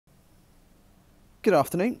Good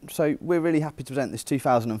afternoon. So we're really happy to present this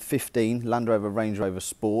 2015 LandRover RangeRover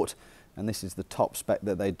Sport, and this is the top spec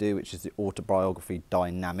that they do, which is the Autobiography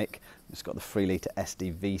Dynamic. It's got the 3-litre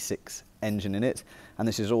SDV6 engine in it, and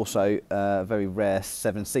this is also a very rare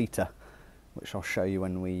 7-seater, which I'll show you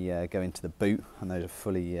when we go into the boot, and those are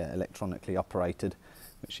fully electronically operated,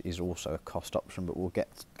 which is also a cost option, but we'll get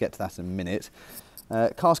to that in a minute.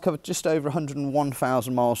 Car's covered just over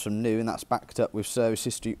 101,000 miles from new, and that's backed up with service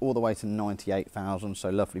history all the way to 98,000, so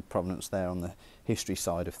lovely provenance there on the history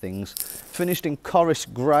side of things. Finished in Corris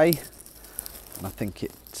grey, and I think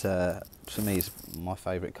it, for me, is my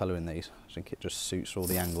favourite colour in these. I think it just suits all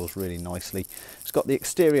the angles really nicely. It's got the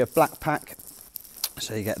exterior black pack,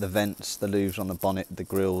 so you get the vents, the louvres on the bonnet, the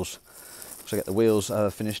grills. So you get the wheels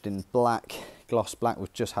finished in black, gloss black.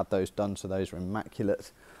 We've just had those done, so those are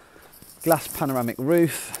immaculate. Glass panoramic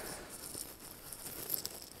roof,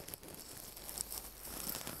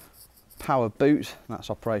 power boot,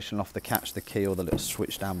 that's operational off the catch, the key or the little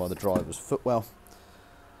switch down by the driver's footwell.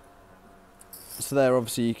 So there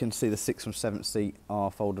obviously you can see the 6th and 7th seat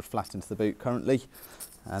are folded flat into the boot currently,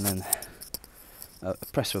 and then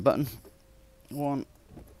press of a button, 1,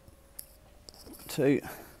 2,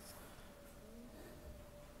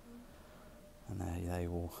 and there they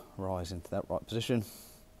will rise into that right position.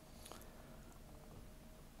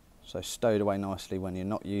 So stowed away nicely when you're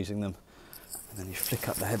not using them, and then you flick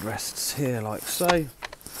up the headrests here like so.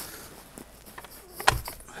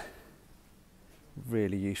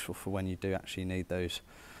 Really useful for when you do actually need those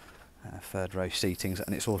third row seatings,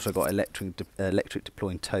 and it's also got electric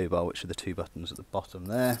deploying tow bar, which are the 2 buttons at the bottom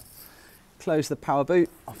there. Close the power boot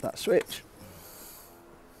off that switch.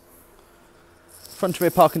 Front and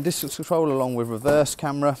rear parking distance control along with reverse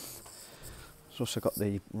camera. It's also got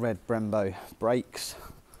the red Brembo brakes.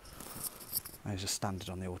 Those are standard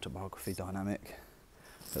on the Autobiography Dynamic,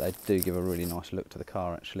 but they do give a really nice look to the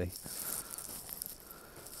car actually.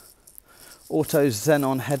 Auto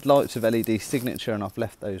xenon headlights with LED signature, and I've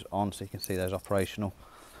left those on so you can see those operational.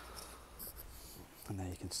 And there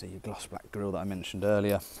you can see your gloss black grille that I mentioned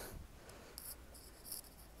earlier.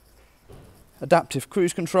 Adaptive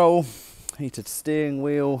cruise control, heated steering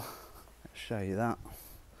wheel, let's show you that.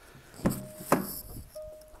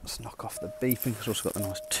 Let's knock off the beeping. It's also got the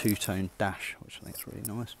nice 2-tone dash, which I think is really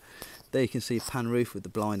nice. There you can see pan roof with the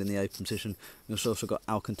blind in the open position. And it's also got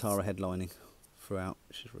Alcantara headlining throughout,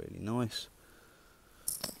 which is really nice.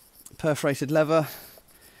 Perforated leather.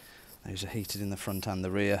 Those are heated in the front and the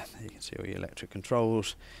rear. There you can see all your electric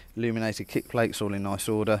controls. Illuminated kick plates, all in nice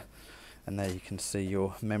order. And there you can see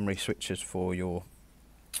your memory switches for your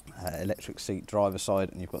electric seat driver side,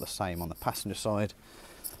 and you've got the same on the passenger side.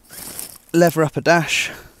 Leather upper dash.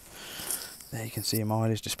 There you can see your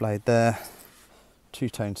mileage displayed there.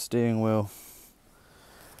 2-tone steering wheel.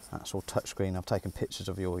 That's all touchscreen. I've taken pictures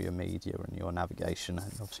of your media and your navigation,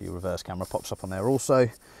 and obviously your reverse camera pops up on there also.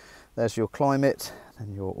 There's your climate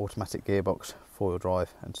and your automatic gearbox, 4-wheel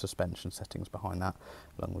drive and suspension settings behind that,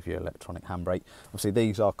 along with your electronic handbrake. Obviously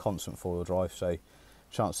these are constant 4-wheel drive, so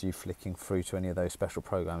chance of you flicking through to any of those special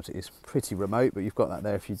programs is pretty remote, but you've got that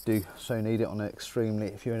there if you do so need it on an extremely,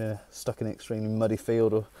 if you're stuck in an extremely muddy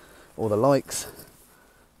field or the likes.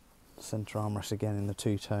 Centre armrest again in the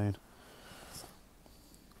 2-tone.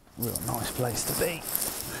 Real nice place to be.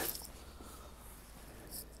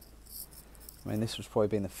 I mean, this was probably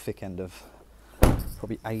been the thick end of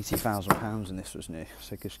probably £80,000 and this was new,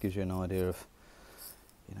 so it just gives you an idea of,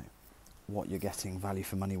 you know, what you're getting value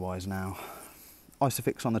for money wise now.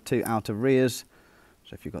 Isofix on the 2 outer rears,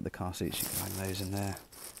 so if you've got the car seats you can hang those in there,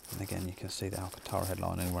 and again you can see the Alcantara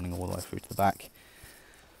headlining running all the way through to the back.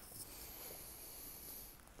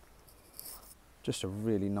 Just a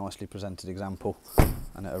really nicely presented example,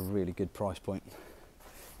 and at a really good price point.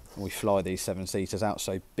 We fly these 7-seaters out,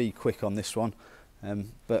 so be quick on this one.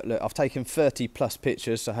 But look, I've taken 30 plus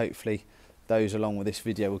pictures, so hopefully those along with this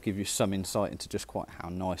video will give you some insight into just quite how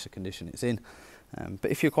nice a condition it's in. But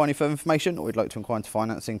if you require any further information, or would like to inquire into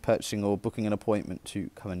financing, purchasing or booking an appointment to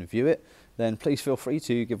come and view it, then please feel free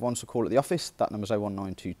to give us a call at the office. That number is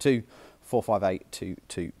 01922 458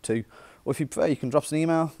 222. Or if you prefer, you can drop us an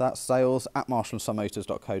email. That's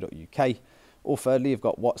sales@marshallandsonmotors.co.uk. Or thirdly, you've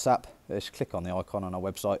got WhatsApp. Just click on the icon on our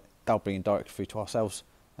website. That'll bring you directly through to ourselves,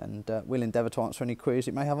 and we'll endeavour to answer any queries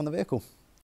you may have on the vehicle.